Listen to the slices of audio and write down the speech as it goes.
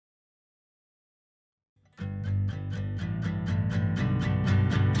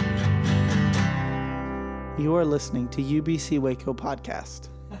You are listening to UBC Waco Podcast.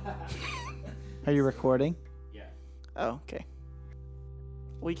 Are you recording? Yeah. Oh, okay.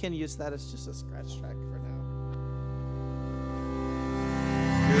 We can use that as just a scratch track for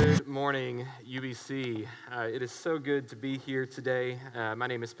now. Good morning, UBC. It is so good to be here today. My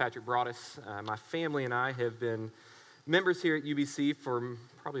name is Patrick Broaddus. My family and I have been members here at UBC for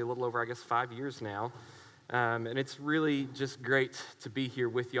probably a little over, 5 years now. And it's really just great to be here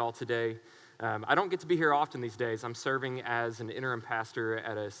with y'all today. I don't get to be here often these days. I'm serving as an interim pastor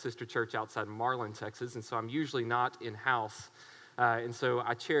at a sister church outside Marlin, Texas, and so I'm usually not in-house. And so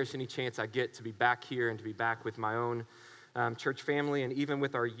I cherish any chance I get to be back here and to be back with my own church family and even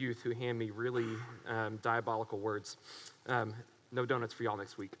with our youth who hand me really diabolical words. No donuts for y'all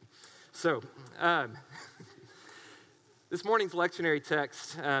next week. So, this morning's lectionary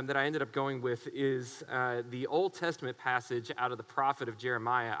text that I ended up going with is the Old Testament passage out of the prophet of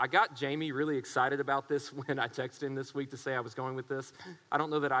Jeremiah. I got Jamie really excited about this when I texted him this week to say I was going with this. I don't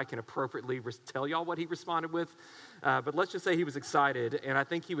know that I can appropriately tell y'all what he responded with, but let's just say he was excited, and I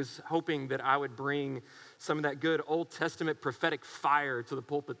think he was hoping that I would bring some of that good Old Testament prophetic fire to the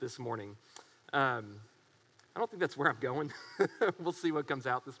pulpit this morning. I don't think that's where I'm going. We'll see what comes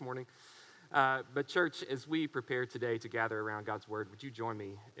out this morning. But church, as we prepare today to gather around God's word, would you join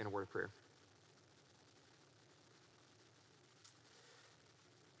me in a word of prayer?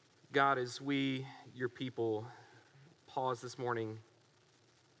 God, as we, your people, pause this morning,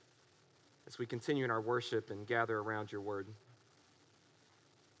 as we continue in our worship and gather around your word,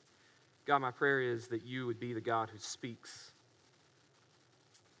 God, my prayer is that you would be the God who speaks,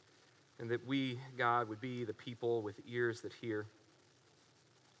 and that we, God, would be the people with ears that hear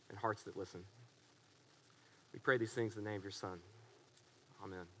and hearts that listen. We pray these things in the name of your Son.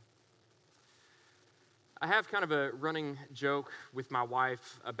 Amen. I have kind of a running joke with my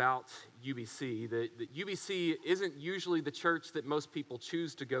wife about UBC, that UBC isn't usually the church that most people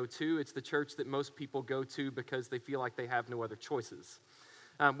choose to go to. It's the church that most people go to because they feel like they have no other choices,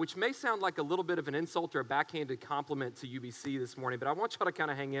 which may sound like a little bit of an insult or a backhanded compliment to UBC this morning, but I want y'all to kind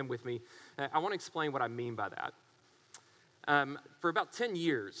of hang in with me. I want to explain what I mean by that. For about 10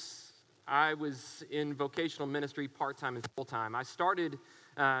 years, I was in vocational ministry part-time and full-time. I started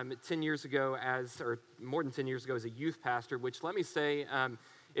 10 years ago or more than 10 years ago as a youth pastor, which let me say,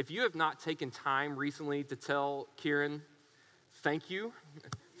 if you have not taken time recently to tell Kieran, thank you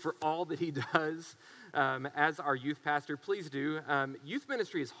for all that he does as our youth pastor, please do. Youth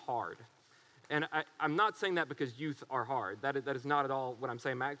ministry is hard. And I'm not saying that because youth are hard. That is not at all what I'm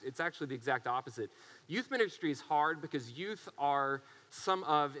saying. It's actually the exact opposite. Youth ministry is hard because youth are some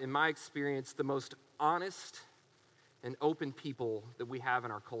of, in my experience, the most honest and open people that we have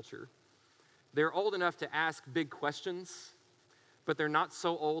in our culture. They're old enough to ask big questions, but they're not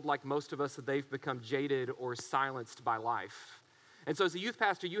so old like most of us that they've become jaded or silenced by life. And so as a youth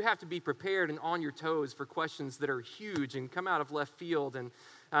pastor, you have to be prepared and on your toes for questions that are huge and come out of left field. And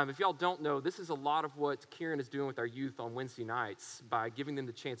if y'all don't know, this is a lot of what Kieran is doing with our youth on Wednesday nights by giving them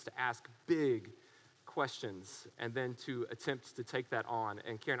the chance to ask big questions and then to attempt to take that on.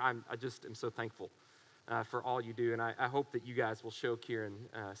 And Kieran, I just am so thankful for all you do. And I hope that you guys will show Kieran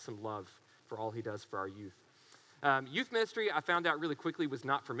some love for all he does for our youth. Youth ministry, I found out really quickly, was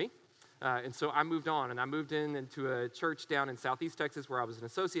not for me. And so I moved on, and I moved into a church down in Southeast Texas where I was an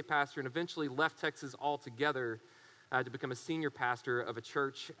associate pastor and eventually left Texas altogether to become a senior pastor of a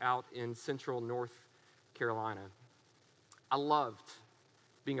church out in central North Carolina. I loved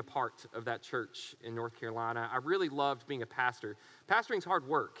being a part of that church in North Carolina. I really loved being a pastor. Pastoring's hard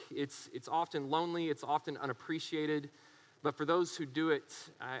work. It's often lonely. It's often unappreciated. But for those who do it,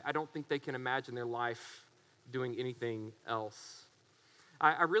 I don't think they can imagine their life doing anything else.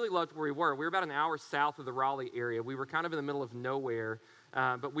 I really loved where we were. We were about an hour south of the Raleigh area. We were kind of in the middle of nowhere,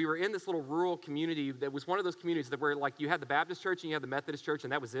 but we were in this little rural community that was one of those communities that where like you had the Baptist church and you had the Methodist church,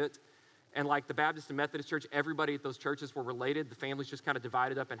 and that was it. And like the Baptist and Methodist church, everybody at those churches were related. The families just kind of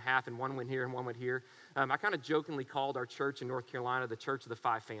divided up in half, and one went here and one went here. I kind of jokingly called our church in North Carolina the Church of the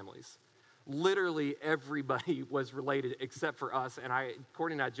Five Families. Literally everybody was related except for us, and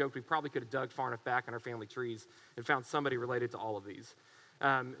Courtney and I joked we probably could have dug far enough back in our family trees and found somebody related to all of these.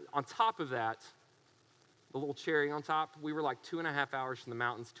 On top of that, the little cherry on top, we were like 2.5 hours from the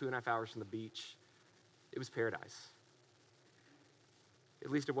mountains, 2.5 hours from the beach. It was paradise. At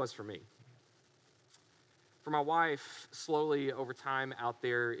least it was for me. For my wife, slowly over time out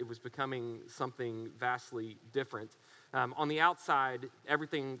there, it was becoming something vastly different. On the outside,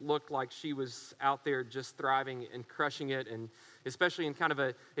 everything looked like she was out there just thriving and crushing it, and especially in kind of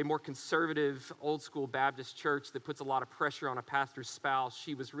a more conservative, old-school Baptist church that puts a lot of pressure on a pastor's spouse.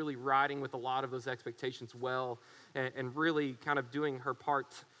 She was really riding with a lot of those expectations well and really kind of doing her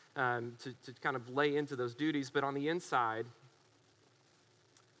part to kind of lay into those duties. But on the inside,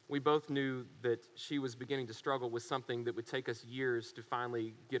 we both knew that she was beginning to struggle with something that would take us years to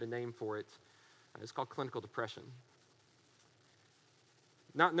finally get a name for it. It's called clinical depression.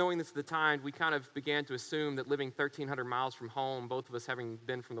 Not knowing this at the time, we kind of began to assume that living 1,300 miles from home, both of us having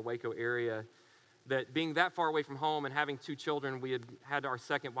been from the Waco area, that being that far away from home and having 2 children, we had our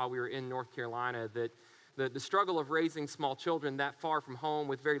second while we were in North Carolina, that the struggle of raising small children that far from home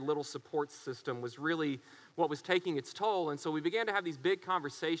with very little support system was really what was taking its toll. And so we began to have these big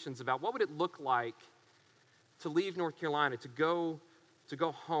conversations about what would it look like to leave North Carolina, to go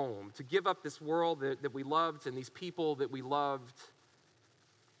home, to give up this world that we loved and these people that we loved,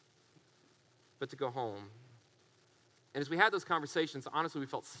 but to go home. And as we had those conversations, honestly, we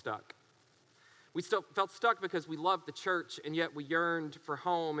felt stuck. We still felt stuck because we loved the church, and yet we yearned for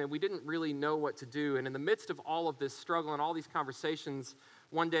home, and we didn't really know what to do. And in the midst of all of this struggle and all these conversations,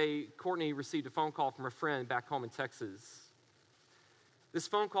 one day, Courtney received a phone call from a friend back home in Texas. This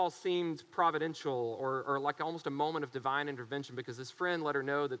phone call seemed providential or like almost a moment of divine intervention, because this friend let her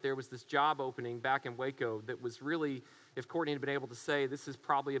know that there was this job opening back in Waco that was really, if Courtney had been able to say, this is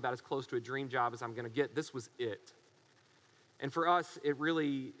probably about as close to a dream job as I'm going to get, this was it. And for us, it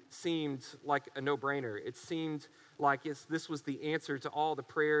really seemed like a no-brainer. It seemed like this was the answer to all the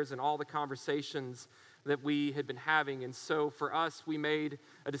prayers and all the conversations that we had been having. And so for us, we made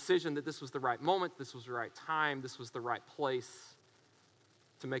a decision that this was the right moment, this was the right time, this was the right place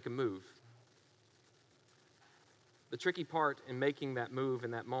to make a move. The tricky part in making that move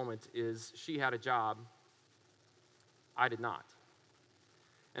in that moment is she had a job, I did not.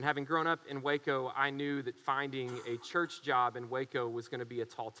 And having grown up in Waco, I knew that finding a church job in Waco was going to be a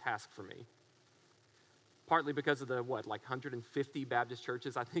tall task for me. Partly because of the, 150 Baptist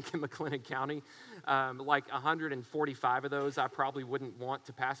churches, I think, in McLennan County. 145 of those I probably wouldn't want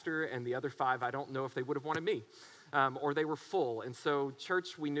to pastor, and the other 5, I don't know if they would have wanted me, or they were full. And so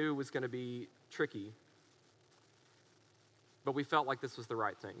church, we knew, was going to be tricky. But we felt like this was the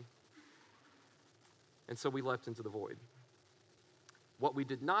right thing. And so we left into the void. What we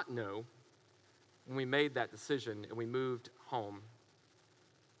did not know when we made that decision and we moved home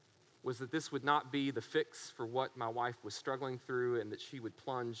was that this would not be the fix for what my wife was struggling through and that she would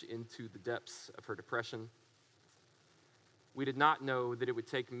plunge into the depths of her depression. We did not know that it would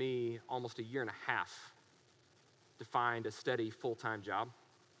take me almost a year and a half to find a steady full-time job.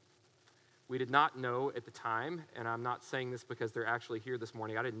 We did not know at the time, and I'm not saying this because they're actually here this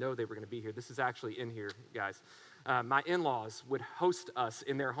morning. I didn't know they were going to be here. This is actually in here, guys. My in-laws would host us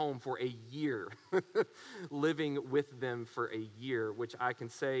in their home for a year, living with them for a year, which I can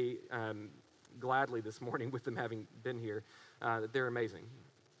say gladly this morning with them having been here, that they're amazing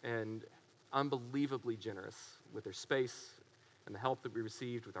and unbelievably generous with their space and the help that we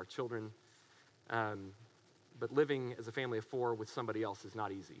received with our children. But living as a family of 4 with somebody else is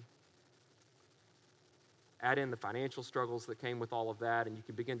not easy. Add in the financial struggles that came with all of that, and you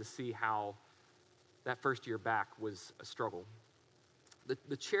can begin to see how that first year back was a struggle.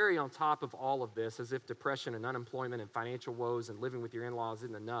 The cherry on top of all of this, as if depression and unemployment and financial woes and living with your in-laws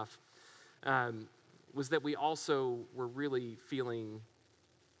isn't enough, was that we also were really feeling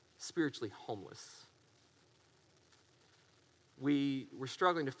spiritually homeless. We were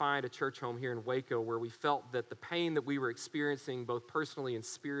struggling to find a church home here in Waco where we felt that the pain that we were experiencing, both personally and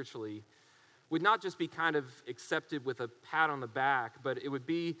spiritually, would not just be kind of accepted with a pat on the back, but it would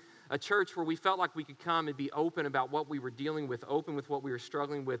be a church where we felt like we could come and be open about what we were dealing with, open with what we were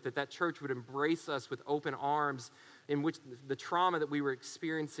struggling with, that church would embrace us with open arms, in which the trauma that we were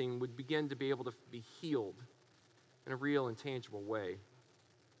experiencing would begin to be able to be healed in a real and tangible way.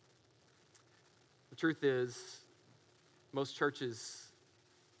 The truth is, most churches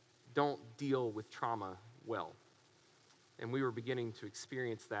don't deal with trauma well. And we were beginning to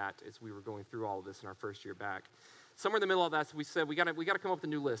experience that as we were going through all of this in our first year back. Somewhere in the middle of that, we said, we got to come up with a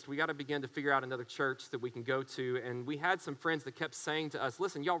new list. We got to begin to figure out another church that we can go to. And we had some friends that kept saying to us,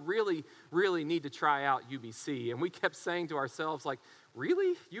 listen, y'all really, really need to try out UBC. And we kept saying to ourselves,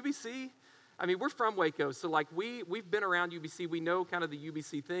 really? UBC? I mean, we're from Waco, so we've been around UBC. We know kind of the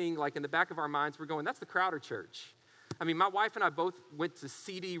UBC thing. In the back of our minds, we're going, that's the Crowder Church. I mean, my wife and I both went to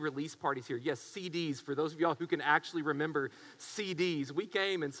CD release parties here. Yes, CDs, for those of y'all who can actually remember CDs. We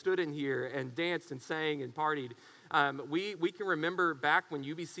came and stood in here and danced and sang and partied. We can remember back when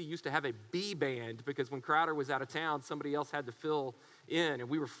UBC used to have a B band, because when Crowder was out of town, somebody else had to fill in, and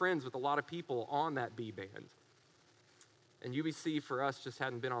we were friends with a lot of people on that B band. And UBC for us just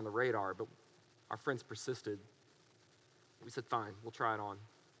hadn't been on the radar, but our friends persisted. We said, fine, we'll try it on.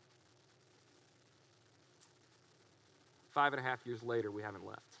 5.5 years later, we haven't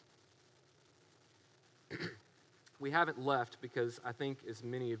left. We haven't left because I think, as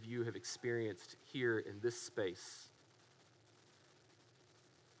many of you have experienced here in this space,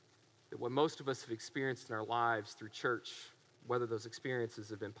 that what most of us have experienced in our lives through church, whether those experiences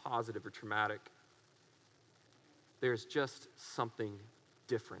have been positive or traumatic, there's just something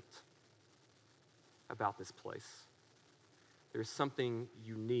different about this place. There's something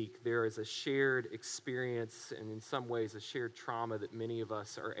unique. There is a shared experience, and in some ways a shared trauma that many of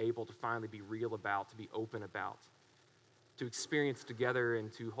us are able to finally be real about, to be open about, to experience together,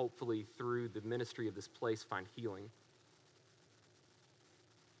 and to hopefully through the ministry of this place find healing.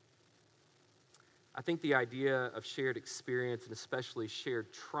 I think the idea of shared experience, and especially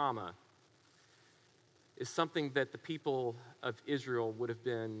shared trauma, is something that the people of Israel would have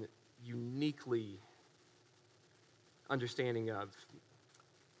been uniquely understanding of.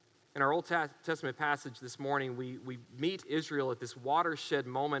 In our Old Testament passage this morning, we meet Israel at this watershed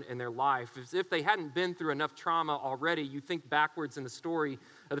moment in their life. As if they hadn't been through enough trauma already, you think backwards in the story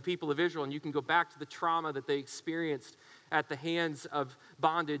of the people of Israel, and you can go back to the trauma that they experienced at the hands of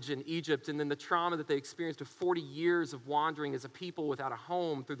bondage in Egypt, and then the trauma that they experienced of 40 years of wandering as a people without a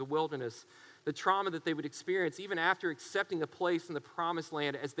home through the wilderness. The trauma that they would experience even after accepting a place in the promised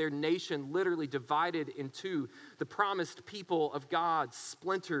land as their nation literally divided in two. The promised people of God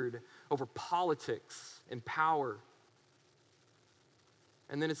splintered over politics and power.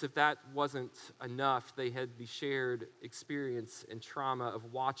 And then, as if that wasn't enough, they had the shared experience and trauma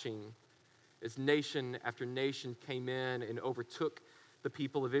of watching as nation after nation came in and overtook the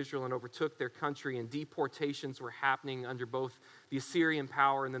people of Israel and overtook their country, and deportations were happening under both the Assyrian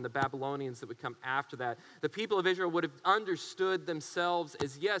power and then the Babylonians that would come after that. The people of Israel would have understood themselves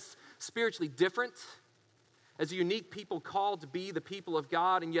as, yes, spiritually different, as a unique people called to be the people of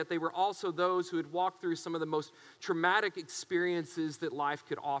God, and yet they were also those who had walked through some of the most traumatic experiences that life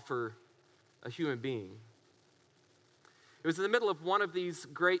could offer a human being. It was in the middle of one of these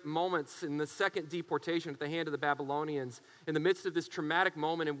great moments in the second deportation at the hand of the Babylonians, in the midst of this traumatic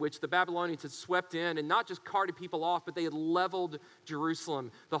moment in which the Babylonians had swept in and not just carted people off, but they had leveled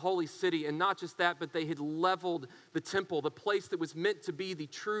Jerusalem, the holy city. And not just that, but they had leveled the temple, the place that was meant to be the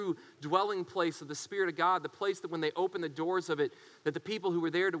true dwelling place of the Spirit of God, the place that when they opened the doors of it, that the people who were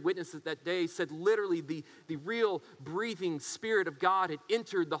there to witness it that day said literally the real breathing Spirit of God had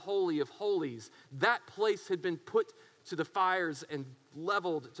entered the Holy of Holies. That place had been put to the fires and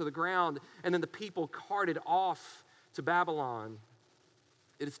leveled to the ground, and then the people carted off to Babylon.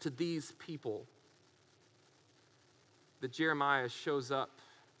 It is to these people that Jeremiah shows up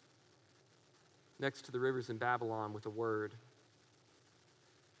next to the rivers in Babylon with a word.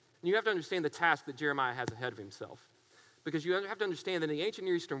 And you have to understand the task that Jeremiah has ahead of himself, because you have to understand that in the ancient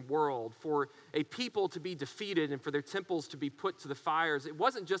Near Eastern world, for a people to be defeated and for their temples to be put to the fires, it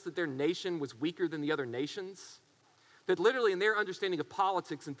wasn't just that their nation was weaker than the other nations. That literally in their understanding of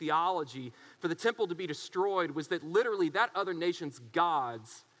politics and theology, for the temple to be destroyed was that literally that other nation's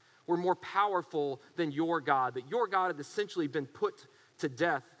gods were more powerful than your God, that your God had essentially been put to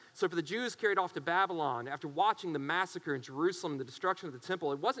death. So for the Jews carried off to Babylon, after watching the massacre in Jerusalem, the destruction of the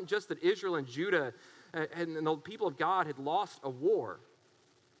temple, it wasn't just that Israel and Judah and the people of God had lost a war.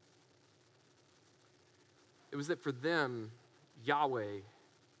 It was that for them, Yahweh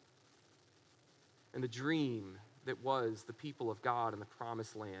and the dream that was the people of God in the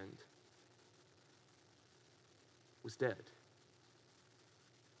promised land was dead.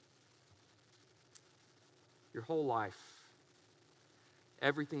 Your whole life,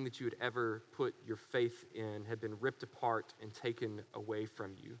 everything that you had ever put your faith in had been ripped apart and taken away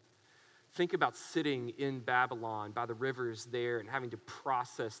from you. Think about sitting in Babylon by the rivers there and having to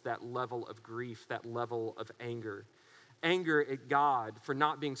process that level of grief, that level of anger. Anger at God for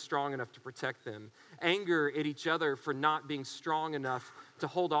not being strong enough to protect them. Anger at each other for not being strong enough to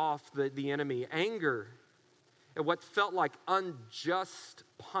hold off the enemy. Anger at what felt like unjust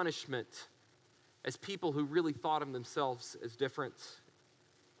punishment as people who really thought of themselves as different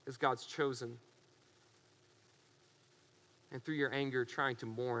as God's chosen. And through your anger, trying to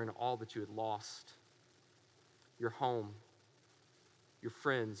mourn all that you had lost. Your home, your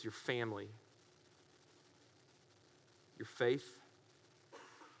friends, your family, your faith,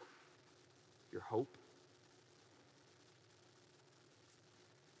 your hope.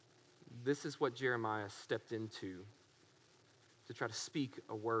 this is what Jeremiah stepped into to try to speak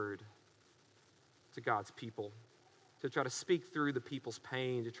a word to God's people, to try to speak through the people's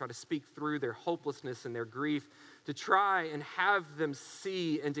pain, to try to speak through their hopelessness and their grief, to try and have them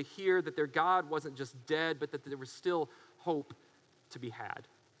see and to hear that their God wasn't just dead, but that there was still hope to be had.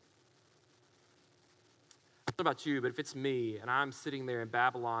 I don't know about you, but if it's me and I'm sitting there in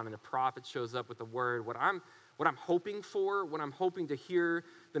Babylon and a prophet shows up with a word, what I'm hoping for, what I'm hoping to hear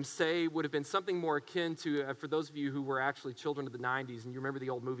them say would have been something more akin to, for those of you who were actually children of the 90s, and you remember the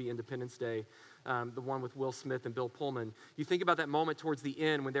old movie Independence Day, the one with Will Smith and Bill Pullman. You think about that moment towards the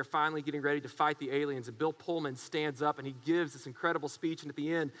end when they're finally getting ready to fight the aliens, and Bill Pullman stands up and he gives this incredible speech, and at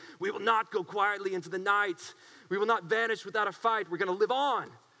the end, we will not go quietly into the night. We will not vanish without a fight. We're going to live on.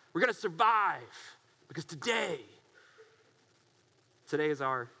 We're going to survive, because today is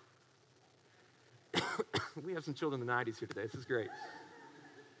our... We have some children in the 90s here today. This is great.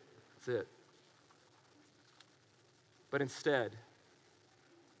 That's it. But instead,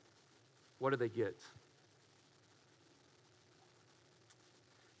 what do they get?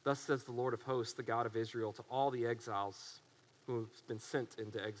 Thus says the Lord of hosts, the God of Israel, to all the exiles who have been sent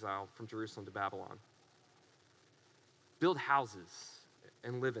into exile from Jerusalem to Babylon. Build houses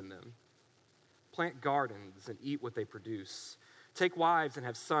and live in them. Plant gardens and eat what they produce. Take wives and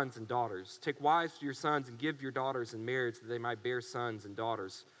have sons and daughters. Take wives to your sons and give your daughters in marriage that they might bear sons and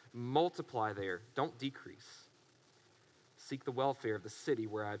daughters. Multiply there, don't decrease. Seek the welfare of the city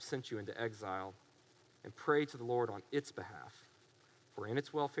where I have sent you into exile, and pray to the Lord on its behalf. For in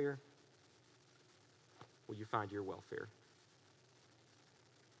its welfare will you find your welfare.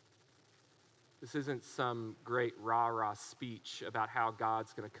 This isn't some great rah-rah speech about how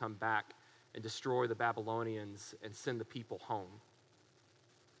God's going to come back and destroy the Babylonians and send the people home.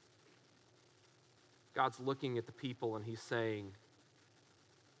 God's looking at the people and he's saying,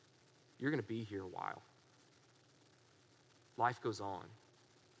 you're going to be here a while. Life goes on.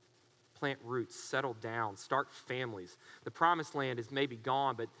 Plant roots, settle down, start families. The promised land is maybe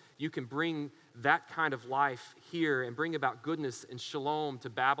gone, but you can bring that kind of life here and bring about goodness and shalom to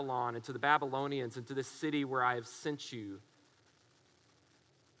Babylon and to the Babylonians and to this city where I have sent you.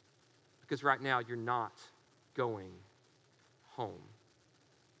 Because right now, you're not going home.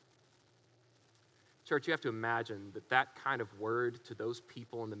 Church, you have to imagine that that kind of word to those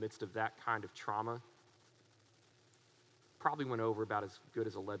people in the midst of that kind of trauma probably went over about as good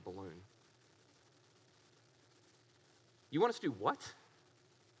as a lead balloon. You want us to do what?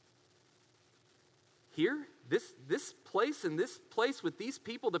 Here? This place and this place with these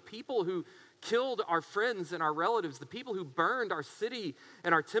people, the people who killed our friends and our relatives, the people who burned our city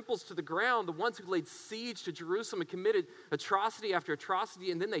and our temples to the ground, the ones who laid siege to Jerusalem and committed atrocity after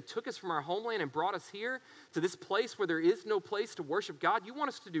atrocity, and then they took us from our homeland and brought us here to this place where there is no place to worship God. You want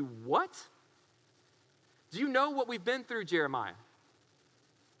us to do what? Do you know what we've been through, Jeremiah?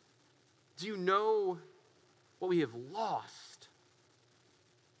 Do you know what we have lost?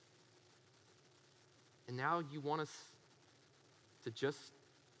 And now you want us to just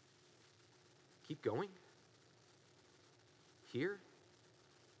keep going here,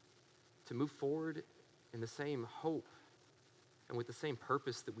 to move forward in the same hope and with the same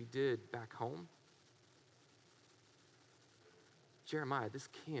purpose that we did back home? Jeremiah, this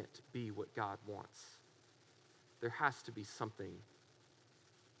can't be what God wants. There has to be something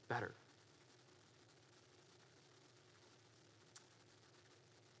better.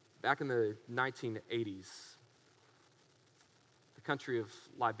 Back in the 1980s, the country of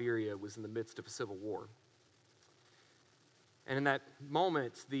Liberia was in the midst of a civil war. And in that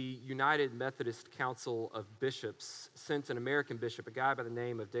moment, the United Methodist Council of Bishops sent an American bishop, a guy by the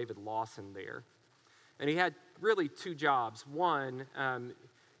name of David Lawson, there. And he had really two jobs. One,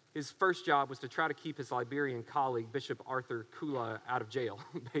 his first job was to try to keep his Liberian colleague, Bishop Arthur Kula, out of jail.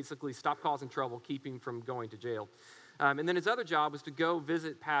 Basically, stop causing trouble, keep him from going to jail. And then his other job was to go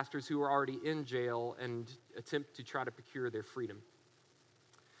visit pastors who were already in jail and attempt to try to procure their freedom.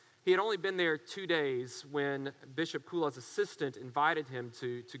 He had only been there 2 days when Bishop Kula's assistant invited him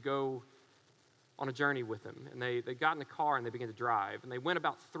to go on a journey with him. And they got in a car and they began to drive. And they went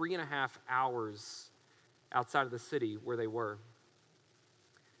about 3.5 hours outside of the city where they were.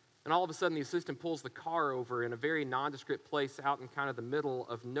 And all of a sudden, the assistant pulls the car over in a very nondescript place out in kind of the middle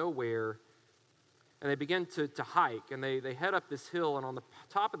of nowhere. And they begin to hike, and they head up this hill, and on the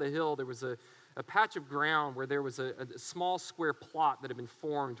top of the hill, there was a patch of ground where there was a small square plot that had been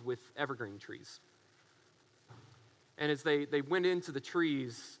formed with evergreen trees. And as they went into the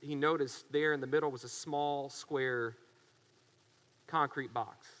trees, he noticed there in the middle was a small square concrete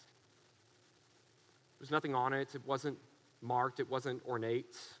box. There was nothing on it. It wasn't marked. It wasn't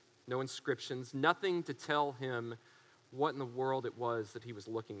ornate. no inscriptions, nothing to tell him what in the world it was that he was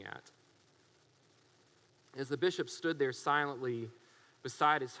looking at. As the bishop stood there silently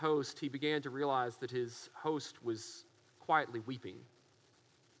beside his host, he began to realize that his host was quietly weeping.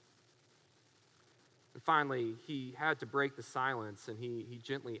 And finally, he had to break the silence, and he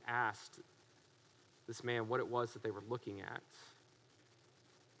gently asked this man what it was that they were looking at.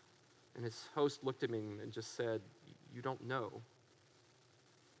 And his host looked at him and just said, "You don't know.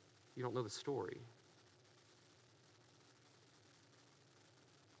 You don't know the story."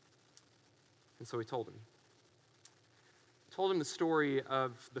 And so he told him. Told him the story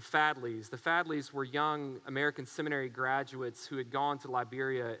of the Fadleys. The Fadleys were young American seminary graduates who had gone to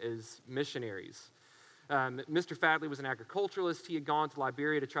Liberia as missionaries. Mr. Fadley was an agriculturalist. He had gone to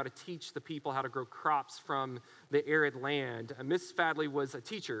Liberia to try to teach the people how to grow crops from the arid land. Miss Fadley was a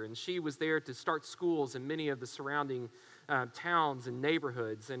teacher, and she was there to start schools in many of the surrounding towns and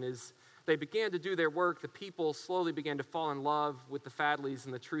neighborhoods. And as they began to do their work, the people slowly began to fall in love with the Fadleys,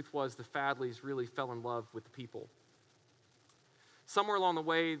 and the truth was the Fadleys really fell in love with the people. Somewhere along the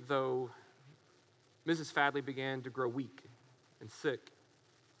way, though, Mrs. Fadley began to grow weak and sick.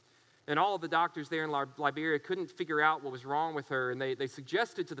 And all of the doctors there in Liberia couldn't figure out what was wrong with her. And they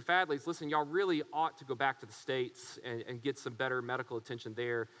suggested to the Fadleys, listen, y'all really ought to go back to the States and get some better medical attention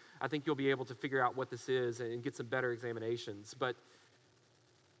there. I think you'll be able to figure out what this is and get some better examinations. But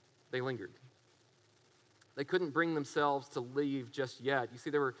they lingered. They couldn't bring themselves to leave just yet. You see,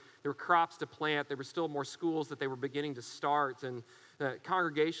 there were crops to plant. There were still more schools that they were beginning to start. And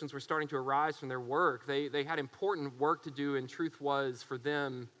congregations were starting to arise from their work. They had important work to do, and truth was, for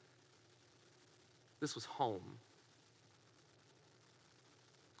them, this was home.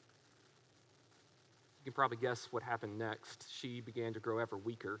 You can probably guess what happened next. She began to grow ever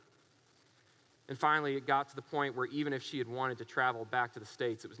weaker. And finally, it got to the point where even if she had wanted to travel back to the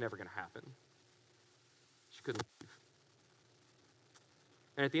States, it was never going to happen. She couldn't leave.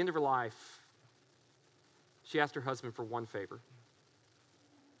 And at the end of her life, she asked her husband for one favor.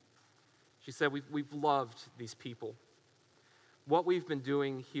 She said, we've loved these people. What we've been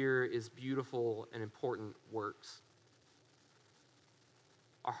doing here is beautiful and important works.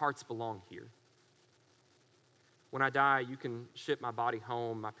 Our hearts belong here. When I die, you can ship my body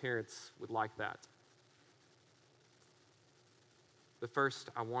home. My parents would like that. But first,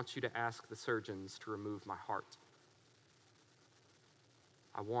 I want you to ask the surgeons to remove my heart.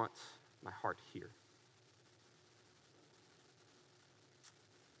 I want my heart here.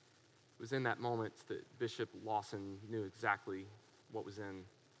 It was in that moment that Bishop Lawson knew exactly what was in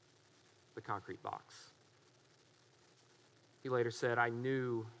the concrete box. He later said, I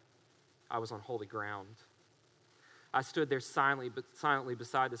knew I was on holy ground. I stood there silently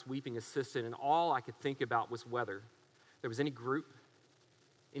beside this weeping assistant, and all I could think about was whether there was any group,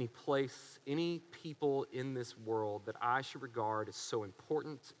 any place, any people in this world that I should regard as so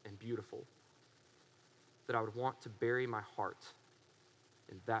important and beautiful that I would want to bury my heart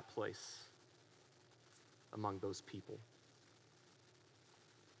in that place among those people.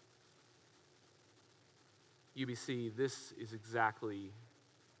 UBC, this is exactly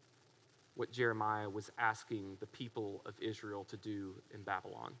what Jeremiah was asking the people of Israel to do in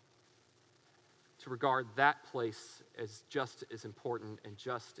Babylon. To regard that place as just as important and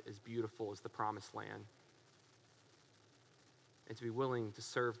just as beautiful as the promised land. And to be willing to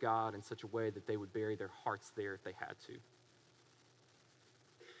serve God in such a way that they would bury their hearts there if they had to.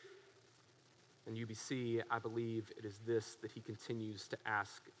 And UBC, I believe it is this that he continues to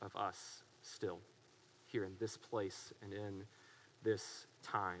ask of us still, here in this place and in this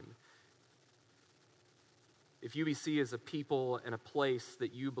time. If UBC is a people and a place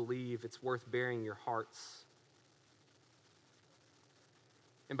that you believe it's worth bearing your hearts,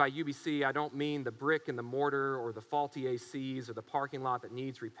 and by UBC, I don't mean the brick and the mortar or the faulty ACs or the parking lot that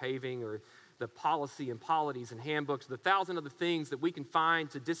needs repaving or the policy and polities and handbooks, the 1,000 other things that we can find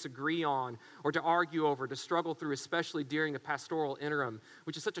to disagree on or to argue over, to struggle through, especially during a pastoral interim,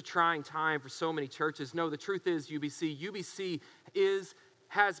 which is such a trying time for so many churches. No, the truth is UBC is,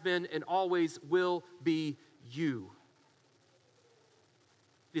 has been, and always will be you.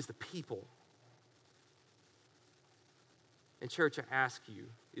 It is the people. And church, I ask you,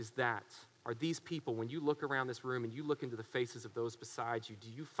 are these people, when you look around this room and you look into the faces of those beside you, do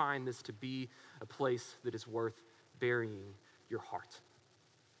you find this to be a place that is worth burying your heart?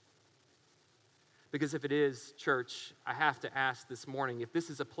 Because if it is, church, I have to ask this morning, if this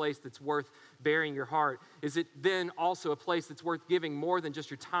is a place that's worth burying your heart, is it then also a place that's worth giving more than just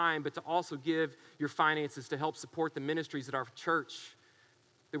your time, but to also give your finances to help support the ministries at our church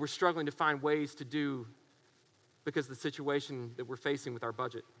that we're struggling to find ways to do because of the situation that we're facing with our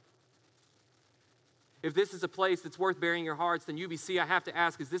budget? If this is a place that's worth bearing your hearts, then UBC, I have to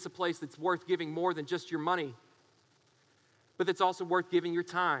ask, is this a place that's worth giving more than just your money, but that's also worth giving your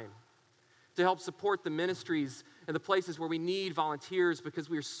time to help support the ministries and the places where we need volunteers because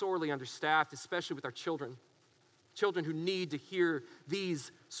we are sorely understaffed, especially with our children who need to hear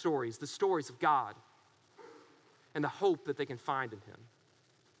these stories, the stories of God, and the hope that they can find in Him.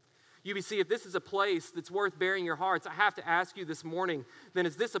 UBC, if this is a place that's worth bearing your hearts, I have to ask you this morning, then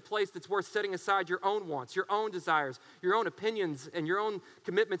is this a place that's worth setting aside your own wants, your own desires, your own opinions, and your own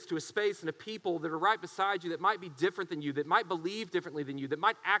commitments to a space and a people that are right beside you that might be different than you, that might believe differently than you, that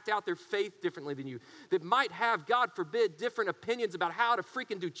might act out their faith differently than you, that might have, God forbid, different opinions about how to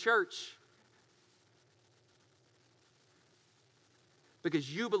freaking do church?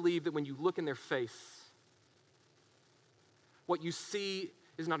 Because you believe that when you look in their face, what you see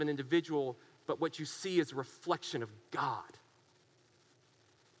is not an individual, but what you see is a reflection of God.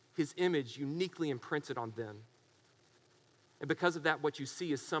 His image uniquely imprinted on them. And because of that, what you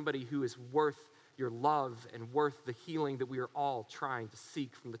see is somebody who is worth your love and worth the healing that we are all trying to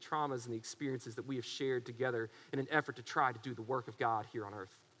seek from the traumas and the experiences that we have shared together in an effort to try to do the work of God here on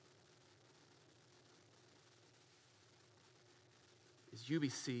earth. Is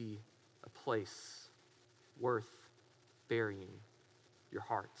UBC a place worth burying your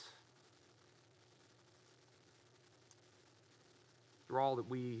heart? Through all that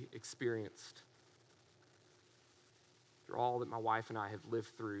we experienced, through all that my wife and I have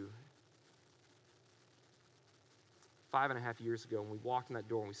lived through, 5.5 years ago, when we walked in that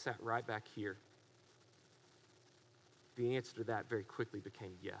door and we sat right back here, the answer to that very quickly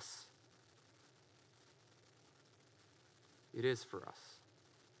became yes. It is for us.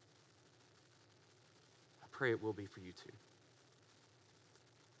 I pray it will be for you too.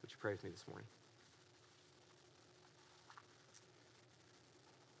 Would you pray with me this morning?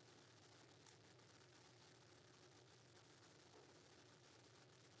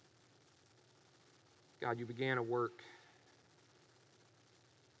 God, you began a work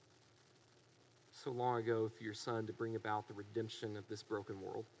so long ago through your Son to bring about the redemption of this broken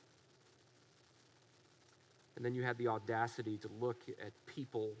world. And then you had the audacity to look at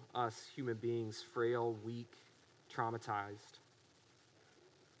people, us human beings, frail, weak, traumatized,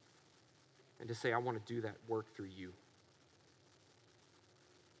 and to say, I want to do that work through you.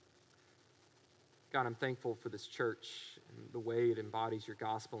 God, I'm thankful for this church and the way it embodies your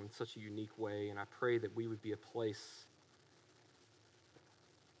gospel in such a unique way, and I pray that we would be a place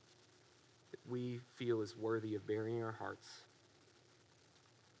that we feel is worthy of burying our hearts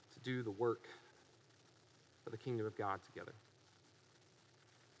to do the work of the kingdom of God together.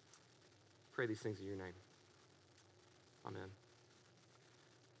 Pray these things in your name. Amen.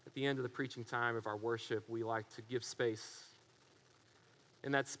 At the end of the preaching time of our worship, we like to give space.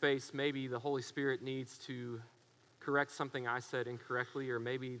 In that space, maybe the Holy Spirit needs to correct something I said incorrectly, or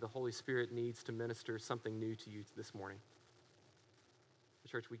maybe the Holy Spirit needs to minister something new to you this morning. The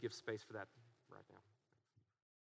church, we give space for that.